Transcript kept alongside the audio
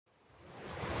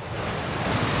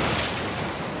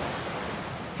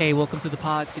Hey, welcome to the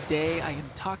pod. Today I am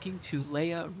talking to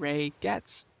Leah Rae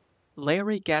Getts. Leah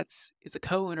Rae Getts is a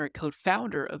co-owner and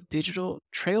co-founder of Digital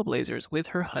Trailblazers with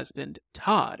her husband,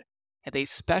 Todd. And they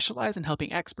specialize in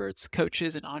helping experts,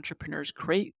 coaches, and entrepreneurs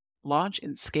create, launch,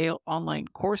 and scale online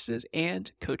courses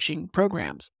and coaching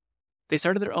programs. They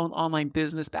started their own online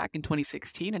business back in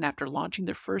 2016, and after launching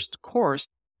their first course,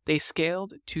 they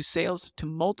scaled to sales to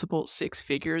multiple six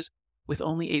figures with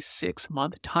only a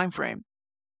 6-month timeframe.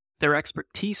 Their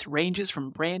expertise ranges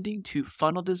from branding to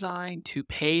funnel design to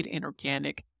paid and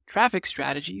organic traffic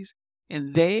strategies,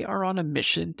 and they are on a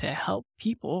mission to help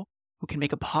people who can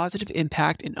make a positive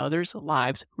impact in others'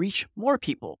 lives reach more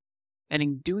people, and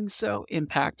in doing so,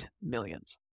 impact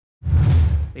millions.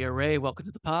 Leah Rae, welcome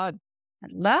to the pod.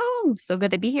 Hello. So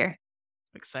good to be here.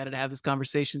 Excited to have this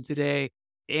conversation today.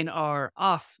 In our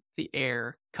off the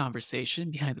air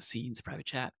conversation, behind the scenes private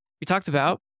chat, we talked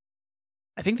about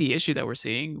I think the issue that we're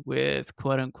seeing with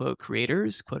quote unquote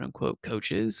creators, quote unquote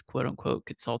coaches, quote unquote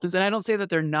consultants, and I don't say that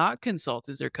they're not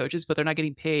consultants, they're coaches, but they're not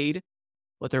getting paid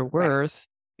what they're Right. worth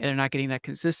and they're not getting that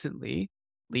consistently.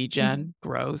 Lead Mhm. gen,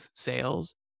 growth,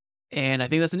 sales. And I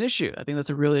think that's an issue. I think that's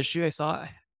a real issue.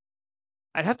 I'd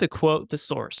have to quote the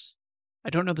source. I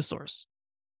don't know the source,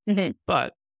 Mhm.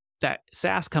 but that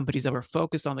SaaS companies that were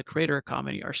focused on the creator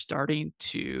economy are starting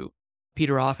to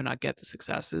peter off and not get the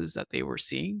successes that they were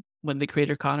seeing when the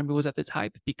creator economy was at its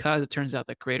hype, because it turns out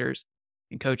that creators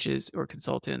and coaches or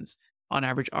consultants on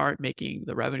average aren't making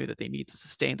the revenue that they need to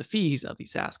sustain the fees of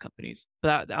these SaaS companies.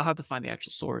 But I'll have to find the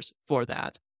actual source for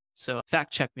that. So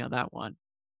fact check me on that one.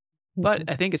 But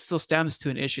Mhm. I think it still stems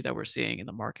to an issue that we're seeing in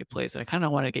the marketplace. And I kind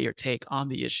of want to get your take on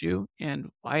the issue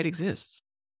and why it exists.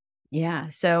 Yeah.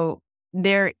 So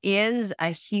there is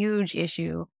a huge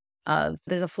issue of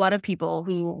there's a flood of people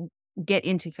who get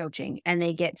into coaching and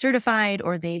they get certified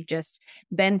or they've just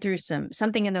been through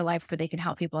something in their life where they can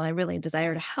help people. And they really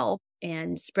desire to help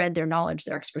and spread their knowledge,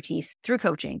 their expertise through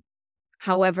coaching.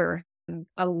 However,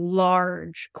 a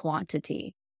large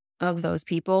quantity of those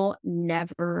people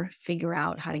never figure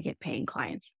out how to get paying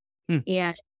clients. Hmm.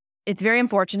 And it's very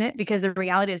unfortunate because the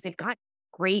reality is they've got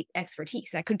great expertise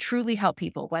that could truly help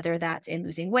people, whether that's in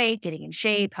losing weight, getting in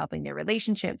shape, helping their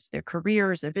relationships, their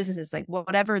careers, their businesses, like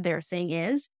whatever their thing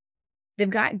is, they've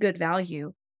got good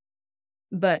value.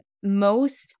 But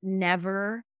most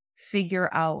never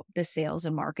figure out the sales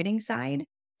and marketing side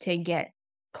to get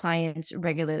clients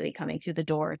regularly coming through the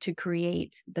door to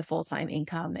create the full-time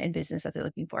income and business that they're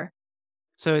looking for.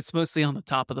 So it's mostly on the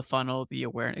top of the funnel, the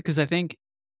awareness. Because I think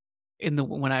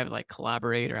when I like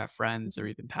collaborate or have friends or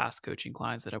even past coaching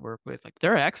clients that I work with, like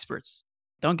they're experts.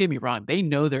 Don't get me wrong. They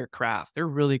know their craft. They're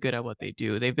really good at what they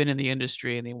do. They've been in the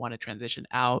industry and they want to transition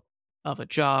out of a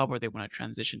job, or they want to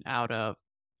transition out of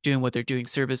doing what they're doing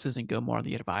services and go more on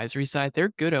the advisory side. They're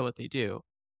good at what they do,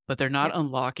 but they're not Yeah.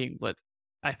 unlocking what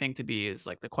I think to be is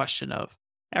like the question of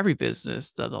every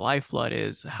business. The lifeblood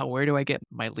is where do I get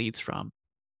my leads from?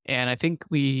 And I think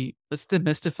let's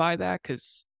demystify that,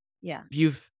 because Yeah.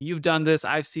 you've done this.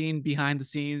 I've seen behind the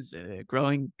scenes,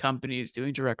 growing companies,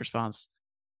 doing direct response,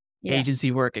 Yeah. agency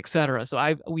work, etc.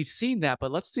 So we've seen that, but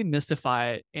let's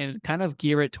demystify it and kind of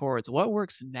gear it towards what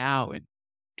works now in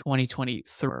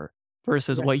 2023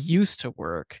 versus Right. what used to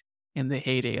work in the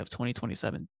heyday of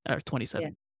 2027 or Yeah.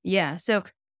 27. Yeah. So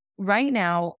right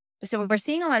now, so we're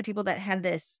seeing a lot of people that have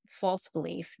this false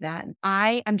belief that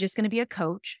I'm just going to be a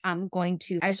coach. I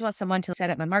just want someone to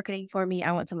set up my marketing for me.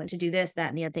 I want someone to do this, that,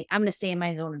 and the other thing. I'm going to stay in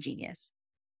my zone of genius.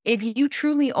 If you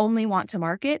truly only want to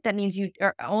market, that means you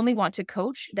or only want to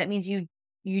coach. That means you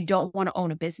don't want to own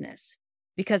a business,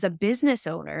 because a business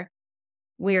owner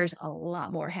wears a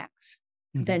lot more hats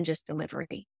Mhm. than just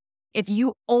delivery. If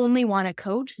you only want to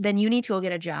coach, then you need to go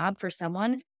get a job for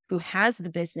someone who has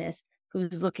the business,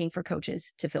 who's looking for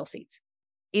coaches to fill seats.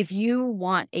 If you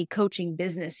want a coaching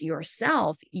business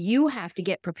yourself, you have to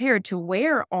get prepared to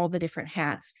wear all the different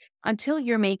hats until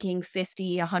you're making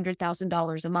 $50,000,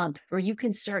 $100,000 a month, where you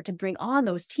can start to bring on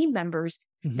those team members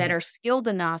that Mhm. are skilled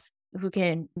enough who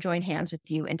can join hands with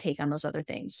you and take on those other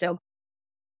things. So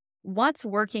what's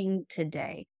working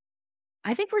today?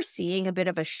 I think we're seeing a bit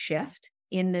of a shift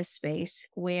in this space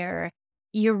where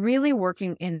you're really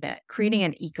working in creating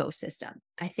an ecosystem.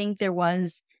 I think there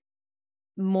was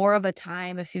more of a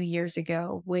time a few years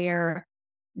ago where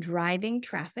driving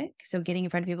traffic, so getting in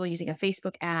front of people using a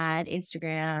Facebook ad,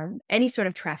 Instagram, any sort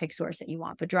of traffic source that you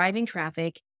want, but driving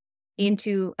traffic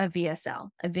into a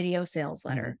VSL, a video sales Mhm.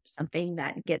 letter, something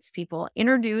that gets people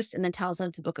introduced and then tells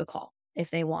them to book a call if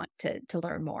they want to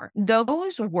learn more.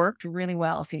 Those worked really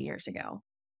well a few years ago.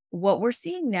 What we're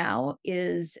seeing now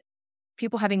is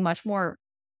people having much more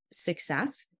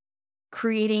success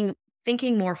creating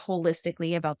thinking more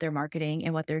holistically about their marketing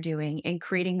and what they're doing and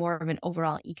creating more of an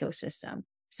overall ecosystem.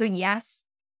 So yes,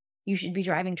 you should be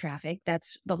driving traffic.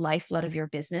 That's the lifeblood of your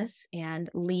business. And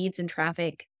leads and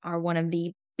traffic are one of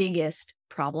the biggest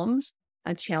problems,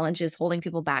 challenges holding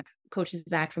people back, coaches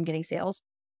back from getting sales.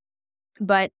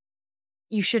 But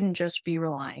you shouldn't just be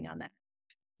relying on that.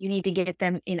 You need to get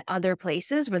them in other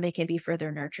places where they can be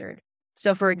further nurtured.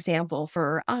 So, for example,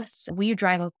 for us, we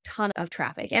drive a ton of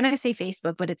traffic. And I say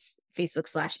Facebook, but it's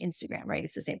Facebook/Instagram, right?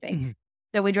 It's the same thing. Mhm.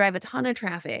 So, we drive a ton of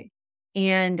traffic.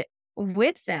 And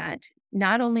with that,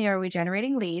 not only are we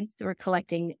generating leads, we're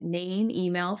collecting name,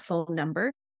 email, phone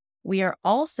number. We are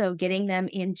also getting them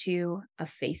into a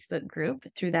Facebook group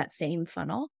through that same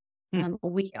funnel. Mm.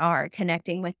 We are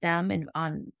connecting with them and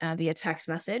on via text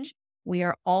message. We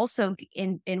are also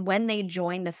in when they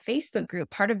join the Facebook group,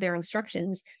 part of their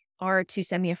instructions are to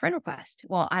send me a friend request.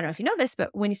 Well, I don't know if you know this, but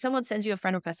when someone sends you a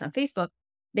friend request on Facebook,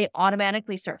 they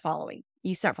automatically start following.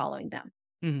 You start following them.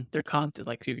 Their content,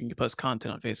 like you can post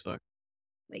content on Facebook.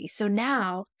 So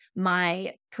now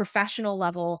my professional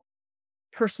level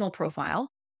personal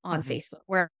profile on Mhm. Facebook,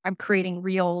 where I'm creating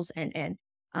reels and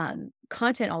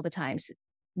content all the time,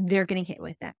 they're getting hit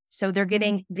with that. So they're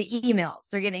getting the emails,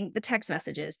 they're getting the text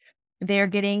messages, they're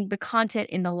getting the content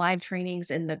in the live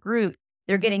trainings in the group,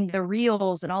 they're getting the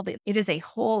reels and it is a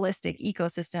holistic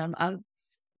ecosystem of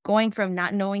going from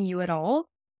not knowing you at all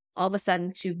of a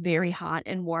sudden to very hot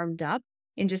and warmed up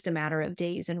in just a matter of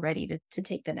days and ready to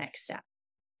take the next step.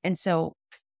 And so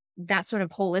that sort of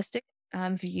holistic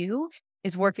view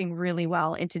is working really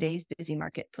well in today's busy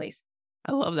marketplace.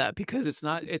 I love that because it's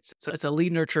a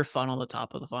lead nurture funnel on the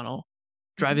top of the funnel,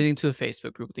 Mhm. driving into a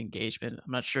Facebook group with engagement.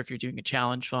 I'm not sure if you're doing a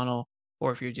challenge funnel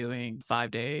or if you're doing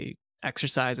 5-day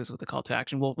exercises with the call to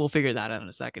action. We'll figure that out in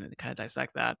a second and kind of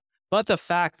dissect that. But the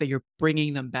fact that you're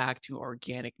bringing them back to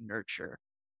organic nurture,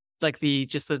 like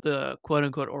the quote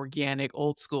unquote organic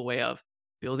old school way of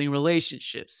building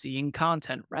relationships, seeing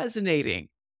content, resonating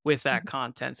with that Mhm.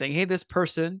 content, saying, hey, this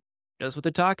person knows what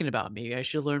they're talking about. Maybe I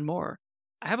should learn more.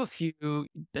 I have a few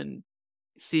been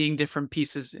seeing different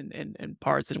pieces and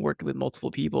parts and working with multiple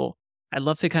people. I'd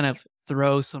love to kind of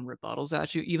throw some rebuttals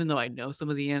at you, even though I know some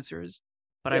of the answers.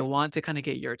 But I Yeah. want to kind of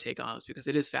get your take on this because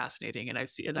it is fascinating. And I've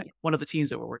seen Yeah. one of the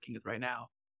teams that we're working with right now.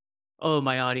 Oh,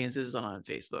 my audience isn't on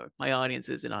Facebook. My audience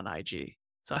isn't on IG.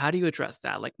 So how do you address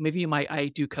that? Like maybe I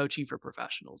do coaching for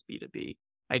professionals, B2B.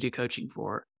 I do coaching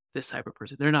for this type of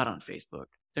person. They're not on Facebook.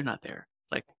 They're not there.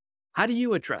 Like, how do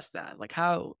you address that? Like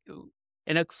how,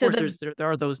 and of So course there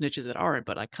are those niches that aren't,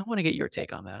 but I kind of want to get your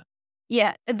take on that.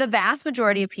 the vast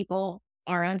majority of people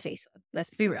are on Facebook. Let's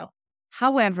be real.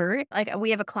 However, like we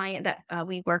have a client that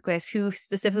we work with who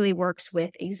specifically works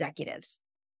with executives,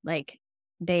 like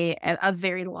of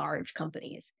very large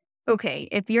companies. Okay,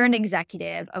 if you're an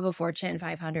executive of a Fortune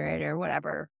 500 or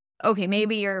whatever, okay,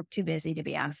 maybe you're too busy to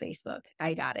be on Facebook.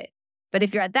 I got it. But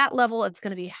if you're at that level, it's going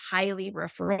to be highly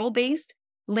referral based.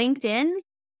 LinkedIn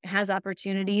has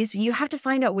opportunities. You have to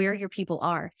find out where your people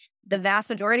are. The vast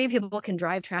majority of people can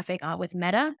drive traffic with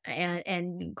Meta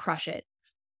and crush it.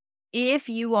 If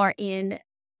you are in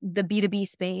the B2B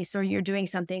space or you're doing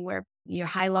something where you're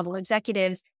high level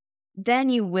executives, then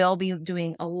you will be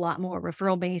doing a lot more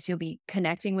referral based. You'll be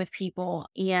connecting with people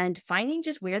and finding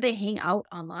just where they hang out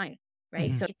online,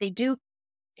 right? Mhm. So if they do,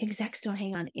 execs don't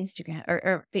hang on Instagram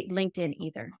or LinkedIn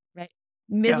either, right?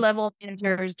 Yeah, Mid-level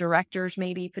managers, directors,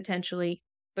 maybe potentially,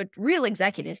 but real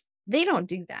executives, they don't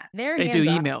do that. They're they do hands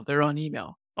off. email. They're on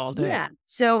email all day. Yeah.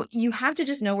 So you have to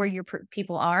just know where your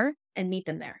people are and meet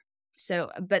them there.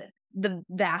 So, but the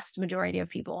vast majority of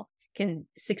people can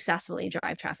successfully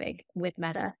drive traffic with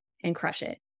Meta and crush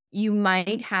it. You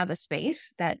might have a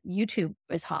space that YouTube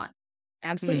is hot. Hmm.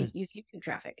 Absolutely use YouTube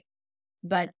traffic,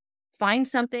 but find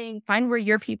where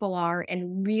your people are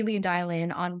and really dial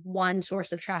in on one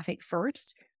source of traffic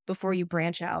first before you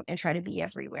branch out and try to be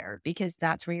everywhere, because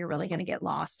that's where you're really going to get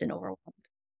lost and overwhelmed.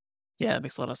 Yeah, that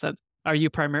makes a lot of sense. Are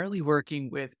you primarily working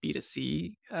with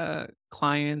B2C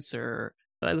clients or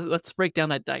let's break down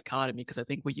that dichotomy because I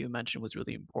think what you mentioned was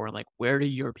really important. Like, where do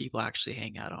your people actually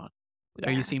hang out on?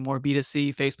 Are you Yeah. seeing more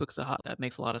B2C? Facebook's a hot. That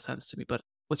makes a lot of sense to me. But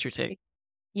what's your take?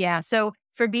 Yeah. So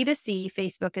for B2C,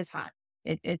 Facebook is hot.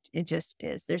 It just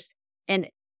is. And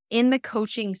in the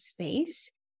coaching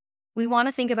space, we want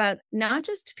to think about not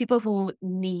just people who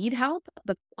need help,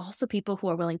 but also people who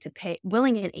are willing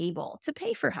and able to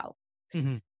pay for help.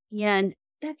 Hmm. And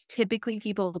that's typically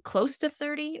people close to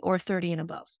 30 or 30 and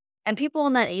above. And people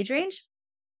in that age range,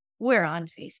 we're on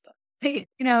Facebook.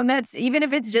 And that's even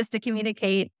if it's just to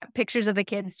communicate pictures of the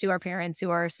kids to our parents who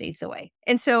are states away.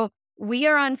 And so we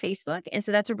are on Facebook. And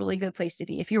so that's a really good place to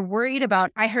be. If you're worried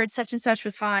about, I heard such and such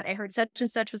was hot, I heard such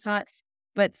and such was hot,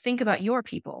 but think about your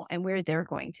people and where they're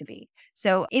going to be.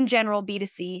 So in general,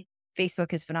 B2C,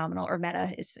 Facebook is phenomenal, or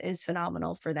Meta is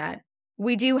phenomenal for that.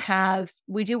 We do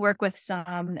work with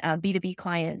some B2B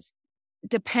clients,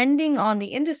 depending on the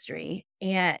industry.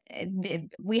 And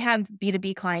we have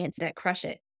B2B clients that crush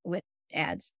it with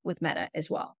ads with Meta as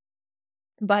well.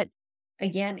 But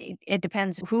again, it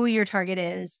depends who your target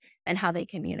is and how they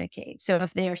communicate. So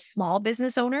if they're small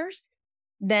business owners,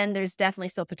 then there's definitely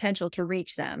still potential to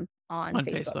reach them on On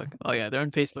Facebook. Facebook. Oh yeah, they're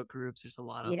in Facebook groups. There's a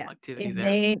lot of Yeah. activity If there.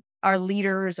 they are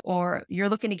leaders, or you're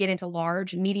looking to get into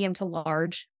medium to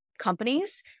large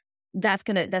companies, that's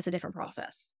a different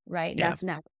process, right? Yeah.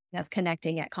 That's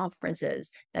connecting at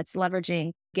conferences. That's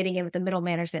leveraging, getting in with the middle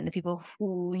management and the people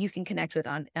who you can connect with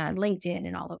on LinkedIn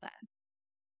and all of that.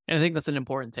 And I think that's an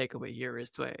important takeaway here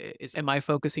is am I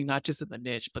focusing not just on the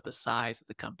niche, but the size of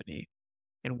the company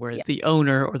and where Yeah. the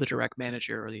owner or the direct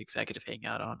manager or the executive hang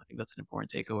out on? I think that's an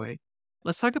important takeaway.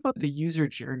 Let's talk about the user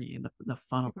journey and the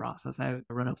funnel process. I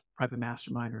run a private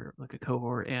mastermind or like a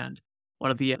cohort, and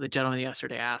one of the gentlemen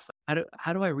yesterday asked,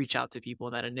 how do I reach out to people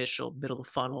in that initial middle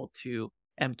funnel to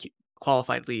MQ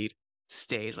qualified lead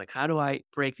stage? Like, how do I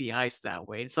break the ice that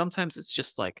way? And sometimes it's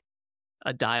just like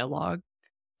a dialogue.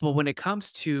 But when it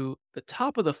comes to the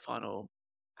top of the funnel,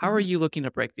 how are Mhm. you looking to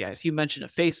break the ice? You mentioned a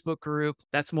Facebook group.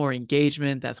 That's more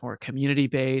engagement. That's more community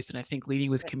based. And I think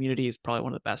leading with community is probably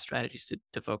one of the best strategies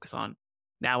to focus on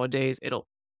nowadays. It'll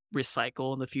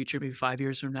recycle in the future, maybe 5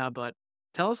 years from now. But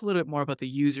tell us a little bit more about the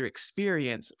user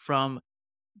experience from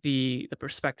the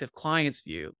prospective client's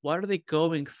view. What are they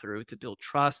going through to build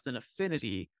trust and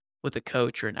affinity with a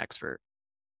coach or an expert?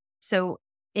 So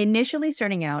initially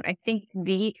starting out, I think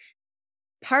the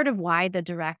part of why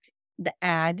the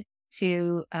ad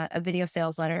to a video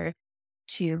sales letter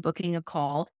to booking a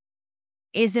call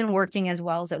isn't working as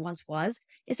well as it once was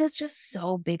is it's just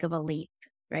so big of a leap,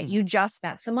 right? Mm. You just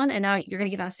met someone and now you're going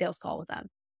to get on a sales call with them.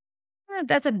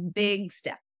 That's a big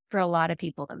step for a lot of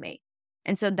people to make.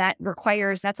 And so that's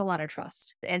a lot of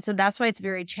trust. And so that's why it's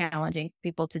very challenging for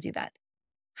people to do that.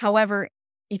 However,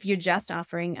 if you're just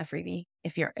offering a freebie,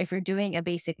 if you're doing a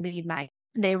basic lead mag,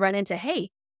 they run into, hey,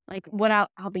 like what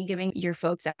I'll be giving your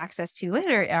folks access to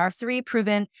later are 3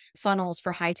 proven funnels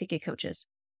for high ticket coaches.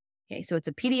 Okay, so it's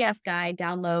a PDF guide,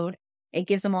 download. It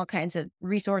gives them all kinds of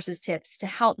resources, tips to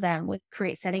help them with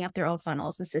setting up their own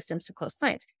funnels and systems to close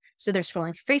clients. So they're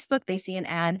scrolling through Facebook, they see an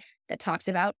ad that talks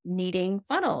about needing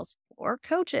funnels or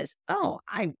coaches. Oh,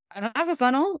 I don't have a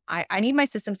funnel. I need my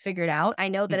systems figured out. I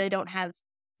know that Mm. I don't have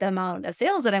the amount of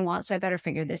sales that I want, so I better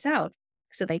figure this out.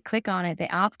 So they click on it, they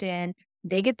opt in,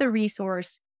 they get the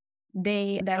resource,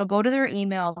 that'll go to their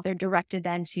email. They're directed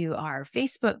then to our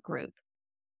Facebook group.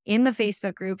 In the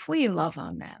Facebook group, we love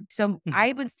on them. So Mm.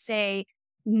 I would say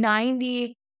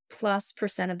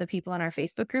 90+% of the people in our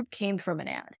Facebook group came from an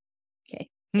ad. Okay.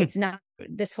 Mm. It's not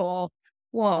this whole,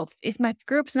 well, if my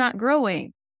group's not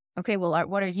growing, okay, well,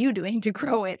 what are you doing to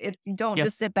grow it? You don't Yep.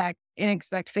 just sit back and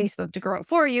expect Facebook to grow it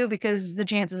for you, because the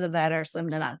chances of that are slim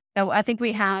to none. So I think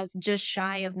we have just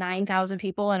shy of 9,000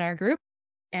 people in our group,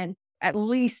 and at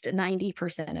least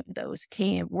 90% of those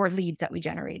were leads that we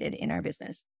generated in our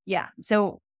business. Yeah.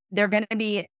 So they're going to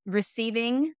be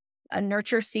receiving a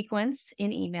nurture sequence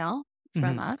in email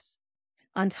from Mhm. us.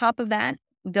 On top of that,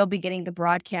 they'll be getting the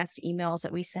broadcast emails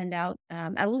that we send out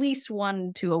at least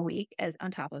 1 to a week as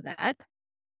on top of that.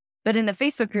 But in the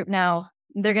Facebook group now,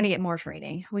 they're going to get more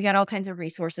training. We got all kinds of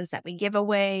resources that we give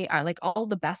away, like all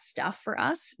the best stuff for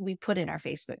us, we put in our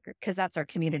Facebook group because that's our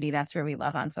community. That's where we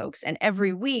love on folks. And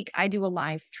every week I do a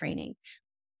live training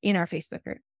in our Facebook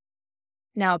group.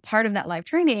 Now, part of that live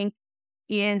training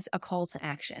is a call to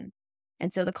action.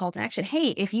 And so the call to action, hey,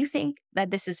 if you think that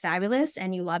this is fabulous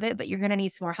and you love it, but you're going to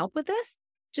need some more help with this,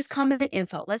 just comment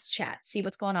info. Let's chat, see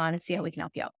what's going on and see how we can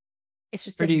help you out. It's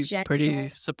just a Pretty general.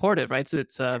 supportive, right? So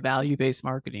it's value-based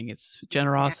marketing. It's Exactly.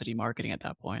 generosity marketing at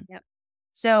that point. Yep.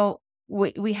 So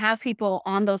we have people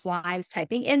on those lives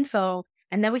typing info,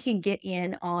 and then we can get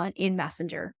in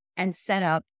Messenger and set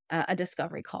up a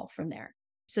discovery call from there.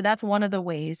 So that's one of the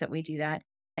ways that we do that.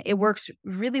 It works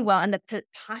really well. And the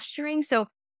posturing. So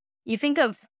you think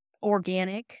of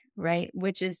organic, right?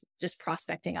 Which is just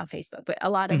prospecting on Facebook, but a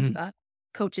lot of Mhm.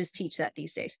 coaches teach that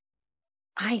these days.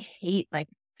 I hate like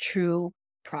true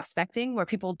prospecting where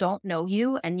people don't know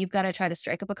you and you've got to try to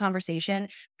strike up a conversation,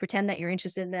 pretend that you're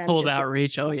interested in them Cold just to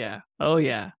outreach. Oh, yeah. Oh,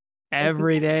 yeah. like,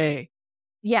 Every day.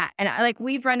 yeah. And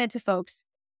we've run into folks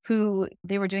who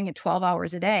they were doing it 12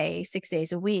 hours a day, 6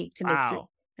 days a week to make free. Wow.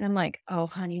 And I'm like, oh,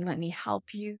 honey, let me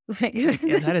help you.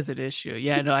 Yeah, that is an issue.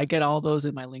 Yeah, no, I get all those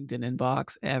in my LinkedIn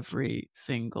inbox every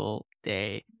single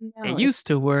day. It No, it's used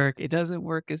to work. It doesn't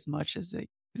work as much as I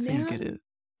think it no. is.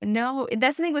 No,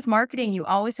 that's the thing with marketing. You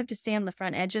always have to stay on the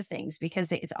front edge of things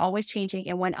because it's always changing.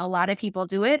 And when a lot of people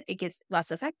do it, it gets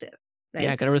less effective, Yeah,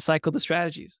 right? gotta recycle the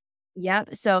strategies.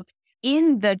 Yep. So,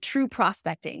 in the true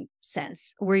prospecting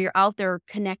sense, where you're out there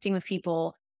connecting with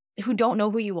people who don't know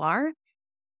who you are,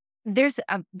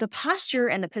 the posture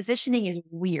and the positioning is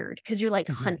weird because you're like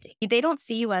Mhm. hunting. They don't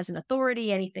see you as an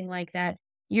authority, anything like that.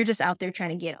 You're just out there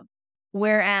trying to get them.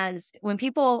 Whereas when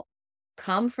people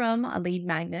come from a lead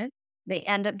magnet, they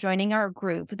end up joining our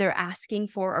group. They're asking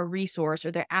for a resource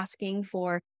or they're asking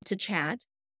for to chat.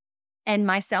 And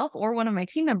myself or one of my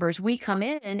team members, we come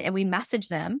in and we message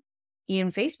them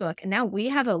in Facebook. And now we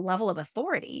have a level of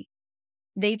authority.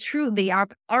 They are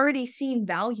already seeing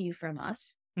value from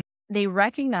us. They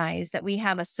recognize that we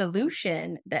have a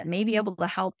solution that may be able to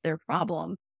help their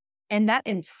problem. And that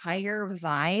entire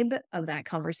vibe of that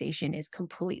conversation is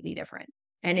completely different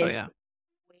and Oh, is yeah.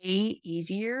 way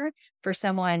easier for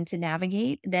someone to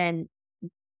navigate than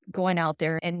going out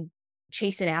there and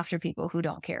chasing after people who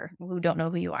don't care, who don't know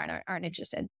who you are and aren't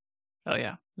interested. Oh,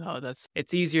 yeah. No,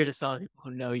 it's easier to sell to people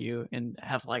who know you and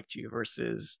have liked you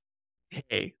versus,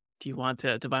 "Hey, do you want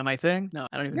to buy my thing? No,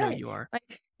 I don't even know who Right. you are."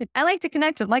 Like I like to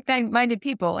connect with like-minded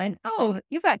people. And oh,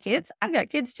 you've got kids. I've got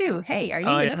kids too. Hey, are you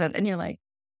Oh, yeah. gonna? And you're like,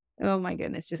 oh my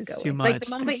goodness, just go It's too away. Like the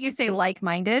much. moment you say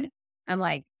like-minded, I'm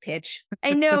like, pitch.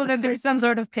 I know that there's some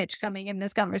sort of pitch coming in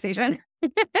this conversation.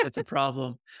 It's a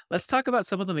problem. Let's talk about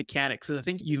some of the mechanics. So I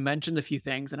think you mentioned a few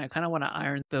things, and I kind of want to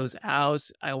iron those out.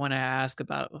 I want to ask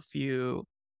about a few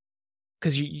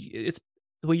because it's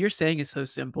what you're saying is so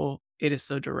simple. It is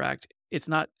so direct. It's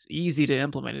not easy to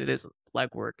implement. It is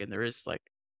legwork, and there is like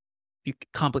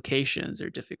complications or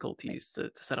difficulties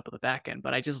to set up on the back end.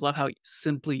 But I just love how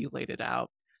simply you laid it out.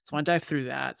 So I want to dive through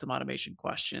that, some automation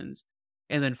questions,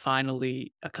 and then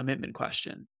finally a commitment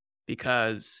question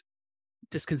because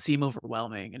this can seem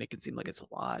overwhelming and it can seem like it's a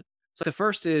lot. So the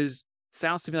first is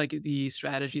sounds to me like the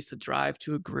strategy is to drive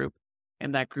to a group,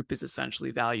 and that group is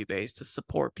essentially value based to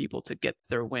support people to get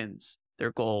their wins,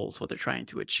 their goals, what they're trying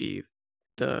to achieve.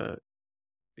 The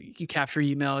you capture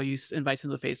email, invite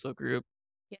them to the Facebook group.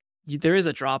 Yeah. There is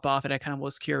a drop off, and I kind of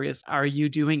was curious: are you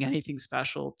doing anything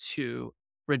special to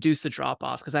reduce the drop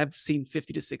off? Because I've seen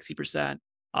 50 to 60%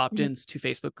 opt Mhm. ins to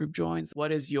Facebook group joins.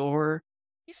 What is your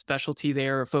specialty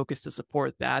there or focus to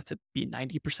support that to be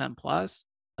 90% plus?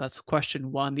 That's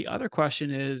question one. The other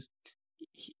question is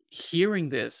hearing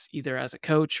this either as a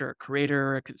coach or a creator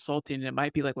or a consultant, it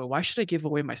might be like, well, why should I give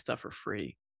away my stuff for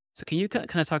free? So can you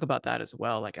kind of talk about that as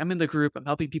well? Like I'm in the group, I'm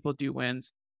helping people do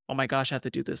wins. Oh my gosh, I have to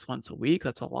do this once a week.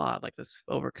 That's a lot. Like this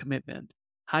overcommitment.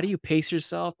 How do you pace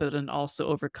yourself, but then also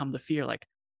overcome the fear? Like,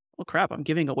 oh crap, I'm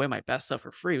giving away my best stuff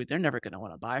for free. They're never going to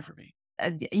want to buy from me.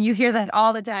 You hear that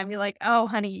all the time. You're like, oh,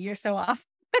 honey, you're so off.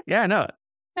 Yeah, no.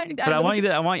 But I I want you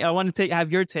listen. to I want to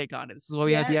have your take on it. This is why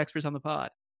we have Yeah. the experts on the pod.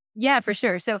 Yeah, for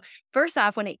sure. So, first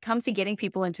off, when it comes to getting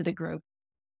people into the group,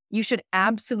 you should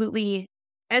absolutely,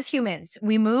 as humans,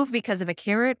 we move because of a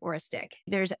carrot or a stick.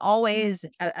 There's always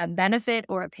a benefit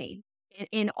or a pain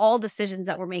in all decisions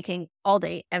that we're making all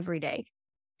day, every day.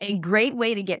 A great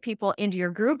way to get people into your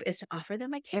group is to offer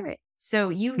them a carrot. So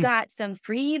you've got some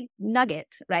free nugget,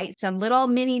 right? Some little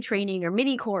mini training or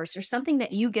mini course or something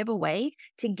that you give away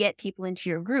to get people into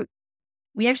your group.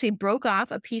 We actually broke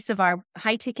off a piece of our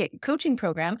high ticket coaching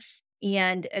program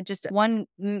and just one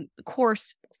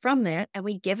course from there, and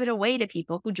we give it away to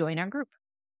people who join our group.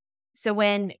 So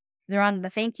when they're on the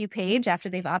thank you page after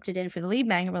they've opted in for the lead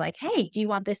magnet, we're like, hey, do you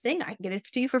want this thing? I can get it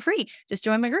to you for free. Just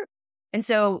join my group. And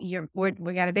so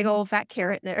we got a big old fat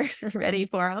carrot there ready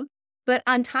for them. But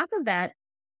on top of that,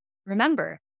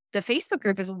 remember, the Facebook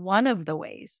group is one of the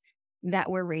ways that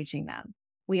we're reaching them.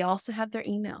 We also have their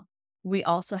email. We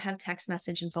also have text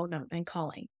message and phone number and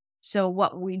calling. So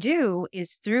what we do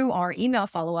is through our email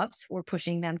follow-ups, we're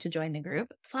pushing them to join the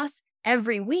group. Plus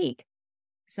every week.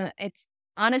 So it's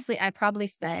honestly, I probably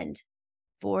spend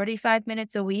 45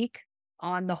 minutes a week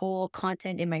on the whole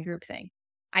content in my group thing.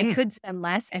 I Hmm. could spend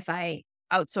less if I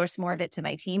outsource more of it to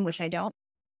my team, which I don't.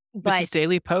 This is But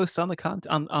daily posts on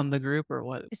the on the group or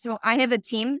what? so I have a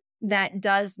team that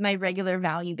does my regular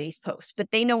value-based posts, but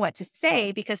they know what to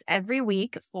say because every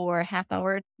week for a half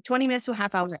hour, 20 minutes to a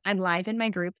half hour, I'm live in my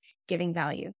group giving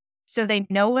value. So they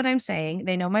know what I'm saying,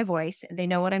 they know my voice, they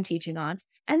know what I'm teaching on,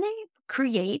 and they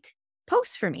create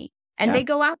posts for me. And Yeah. they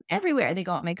go out everywhere. They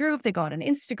go out my group, they go out on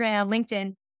Instagram,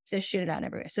 LinkedIn, just shoot it out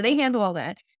everywhere. So they handle all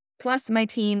that. Plus, my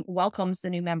team welcomes the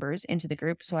new members into the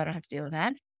group, so I don't have to deal with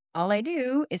that. All I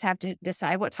do is have to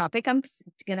decide what topic I'm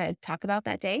going to talk about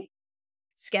that day,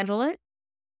 schedule it,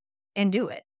 and do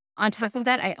it. On top of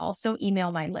that, I also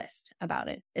email my list about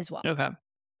it as well. Okay.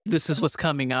 This is So, what's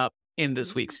coming up in this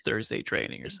yeah, week's Thursday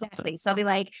training or something. exactly. So I'll be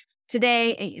like,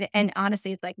 today, and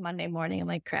honestly, it's like Monday morning. I'm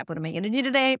like, crap, what am I going to do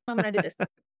today? I'm going to do this.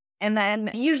 And then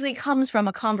it usually comes from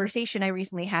a conversation I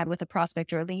recently had with a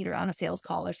prospect or a lead or on a sales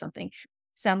call or something,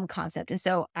 some concept. And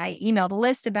so I email the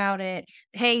list about it.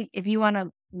 Hey, if you want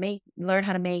to learn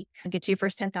how to get to your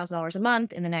first $10,000 a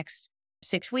month in the next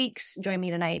 6 weeks, join me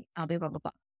tonight. I'll be blah, blah,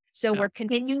 blah. So Yeah. we're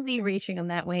continually reaching them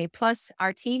that way. Plus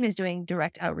our team is doing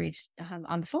direct outreach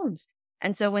on the phones.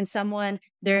 And so when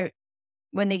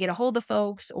they get a hold of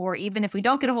folks, or even if we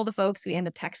don't get a hold of folks, we end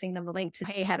up texting them the link to,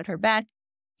 hey, haven't heard back.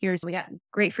 We got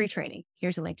great free training.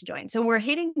 Here's a link to join. So we're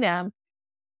hitting them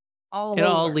all It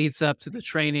all over. leads up to the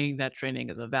training. That training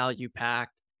is a value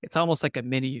packed. It's almost like a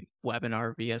mini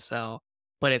webinar VSL,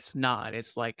 but it's not.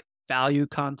 It's like value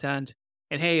content.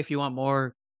 And hey, if you want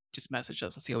more, just message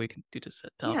us. Let's see what we can do to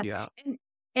help Yeah. you out.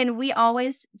 And we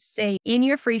always say in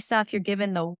your free stuff, you're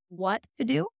given the what to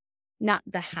do, not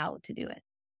the how to do it.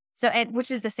 So,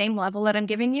 which is the same level that I'm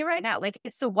giving you right now. Like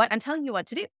it's the what I'm telling you what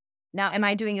to do. Now, am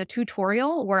I doing a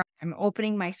tutorial where I'm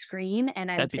opening my screen and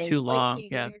I'm That'd be saying, too click long.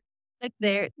 Yeah. here, click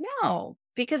there? No,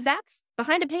 because that's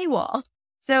behind a paywall.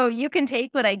 So you can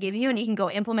take what I give you and you can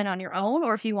go implement on your own.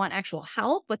 Or if you want actual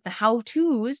help with the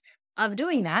how-tos of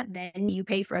doing that, then you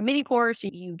pay for a mini course,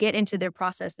 you get into their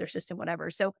process, their system,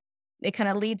 whatever. So it kind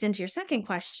of leads into your second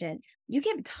question. You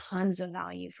give tons of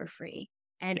value for free.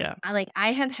 And Yeah.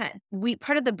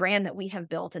 part of the brand that we have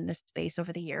built in this space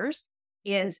over the years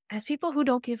is as people who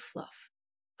don't give fluff.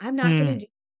 I'm not going to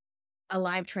do a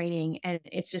live training and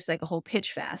it's just like a whole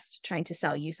pitch fest trying to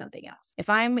sell you something else. If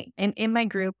I'm in my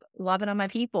group, loving on my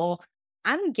people,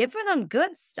 I'm giving them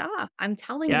good stuff. I'm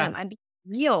telling them, I'm being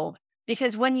real.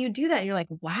 Because when you do that, you're like,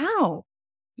 wow,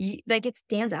 like it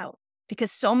stands out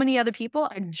because so many other people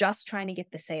are just trying to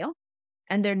get the sale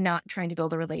and they're not trying to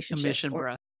build a relationship. Commission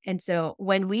breath. And so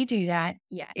when we do that,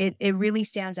 it really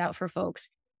stands out for folks.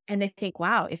 And they think,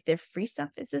 wow, if their free stuff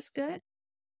is this good,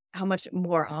 how much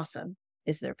more awesome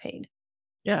is their paid?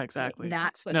 Yeah, exactly.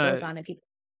 That's what goes on in people.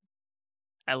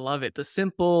 I love it. The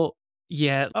simple,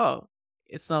 yet,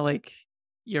 it's not like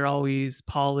you're always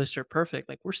polished or perfect.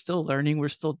 Like we're still learning, we're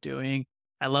still doing.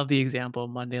 I love the example of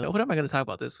Monday. Like, what am I going to talk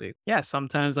about this week? Yeah,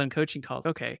 sometimes on coaching calls,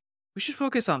 okay, we should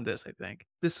focus on this, I think.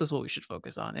 This is what we should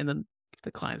focus on. And then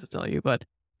the clients will tell you. But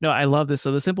no, I love this.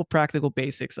 So the simple practical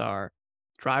basics are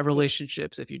drive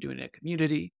relationships if you're doing a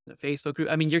community, a Facebook group.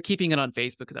 I mean, you're keeping it on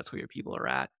Facebook because that's where your people are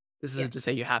at. This isn't to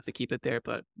say you have to keep it there,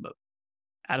 but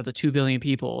out of the 2 billion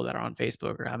people that are on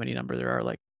Facebook or how many number there are,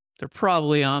 like they're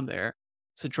probably on there.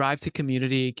 So drive to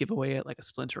community, give away like a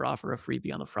splinter offer, a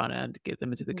freebie on the front end, get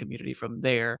them into the community from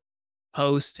there,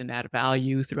 post and add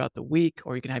value throughout the week,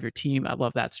 or you can have your team. I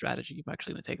love that strategy. I'm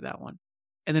actually going to take that one.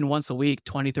 And then once a week,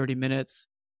 20, 30 minutes,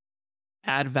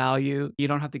 add value. You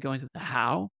don't have to go into the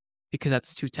how because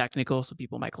that's too technical. So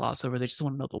people might gloss over. They just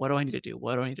want to know, what do I need to do?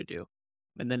 What do I need to do?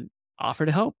 And then offer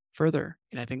to help further.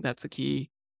 And I think that's a key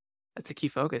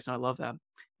focus. And I love that.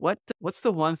 What's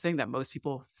the one thing that most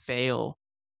people fail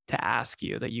to ask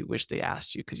you that you wish they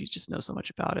asked you because you just know so much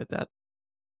about it that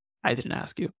I didn't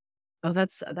ask you? Oh,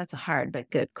 that's a hard but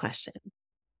good question.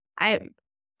 I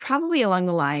probably along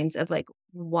the lines of like,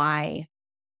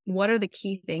 what are the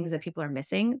key things that people are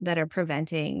missing that are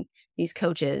preventing these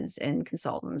coaches and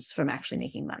consultants from actually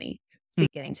making money to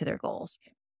getting to their goals?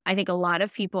 I think a lot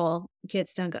of people get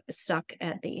stuck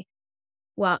at in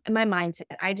my mindset,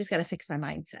 I just got to fix my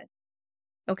mindset.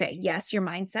 Okay, yes, your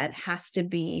mindset has to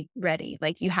be ready.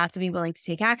 Like you have to be willing to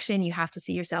take action. You have to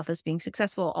see yourself as being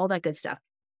successful, all that good stuff.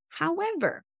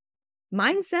 However,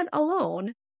 mindset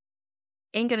alone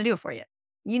ain't going to do it for you.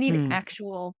 You need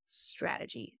actual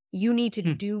strategy. You need to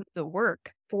do the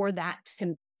work for that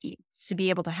to be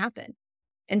able to happen.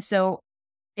 And so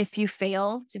if you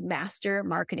fail to master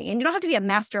marketing, and you don't have to be a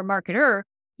master marketer,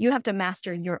 you have to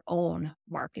master your own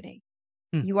marketing.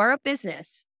 You are a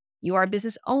business. You are a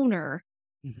business owner.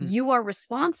 You are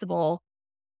responsible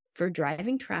for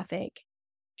driving traffic,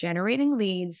 generating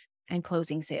leads, and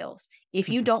closing sales. If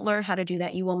you don't learn how to do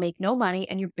that, you will make no money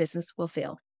and your business will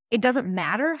fail. It doesn't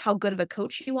matter how good of a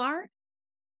coach you are.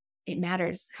 It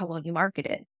matters how well you market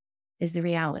it, is the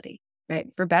reality,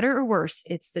 right? For better or worse,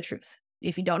 it's the truth.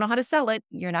 If you don't know how to sell it,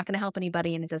 you're not going to help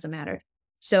anybody and it doesn't matter.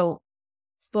 So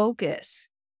focus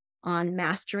on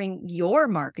mastering your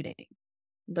marketing,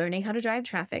 learning how to drive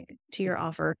traffic to your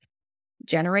offer,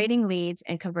 generating leads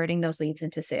and converting those leads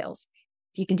into sales.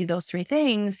 If you can do those 3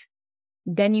 things,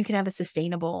 then you can have a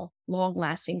sustainable, long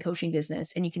lasting coaching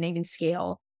business. And you can even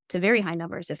scale to very high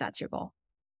numbers if that's your goal.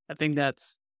 I think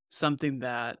that's something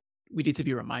that we need to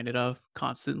be reminded of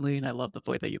constantly. And I love the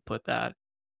way that you put that.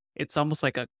 It's almost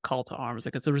like a call to arms.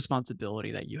 Like it's a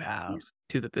responsibility that you have Yeah.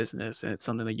 to the business. And it's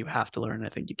something that you have to learn. I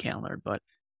think you can learn, but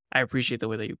I appreciate the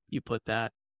way that you put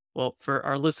that. Well, for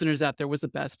our listeners out there, what's the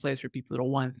best place for people to,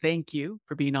 one, thank you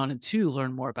for being on, and two,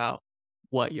 learn more about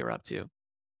what you're up to?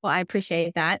 Well, I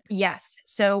appreciate that. Yes.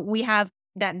 So we have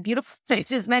that beautiful, I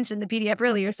just mentioned the PDF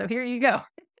earlier. So here you go.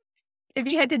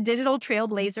 If you head to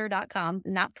digitaltrailblazer.com,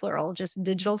 not plural, just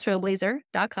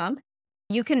digitaltrailblazer.com,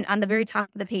 you can, on the very top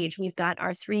of the page, we've got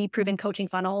our 3 proven coaching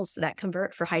funnels that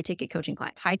convert for high ticket coaching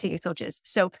clients, high ticket coaches.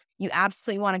 So you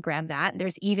absolutely want to grab that.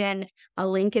 There's even a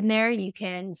link in there. You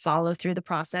can follow through the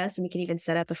process, and we can even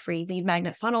set up a free lead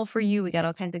magnet funnel for you. We got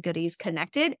all kinds of goodies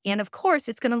connected. And of course,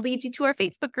 it's going to lead you to our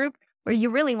Facebook group where you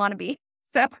really want to be.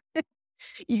 So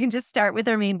you can just start with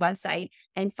our main website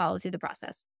and follow through the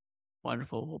process.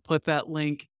 Wonderful. We'll put that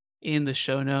link in the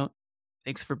show note.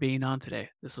 Thanks for being on today.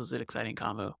 This was an exciting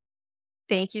convo.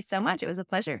 Thank you so much. It was a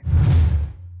pleasure.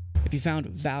 If you found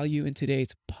value in today's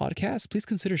podcast, please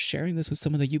consider sharing this with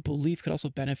someone that you believe could also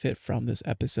benefit from this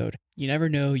episode. You never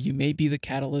know, you may be the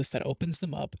catalyst that opens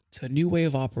them up to a new way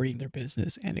of operating their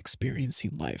business and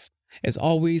experiencing life. As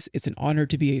always, it's an honor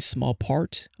to be a small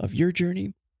part of your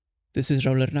journey. This is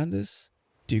Raul Hernandez.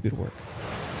 Do good work.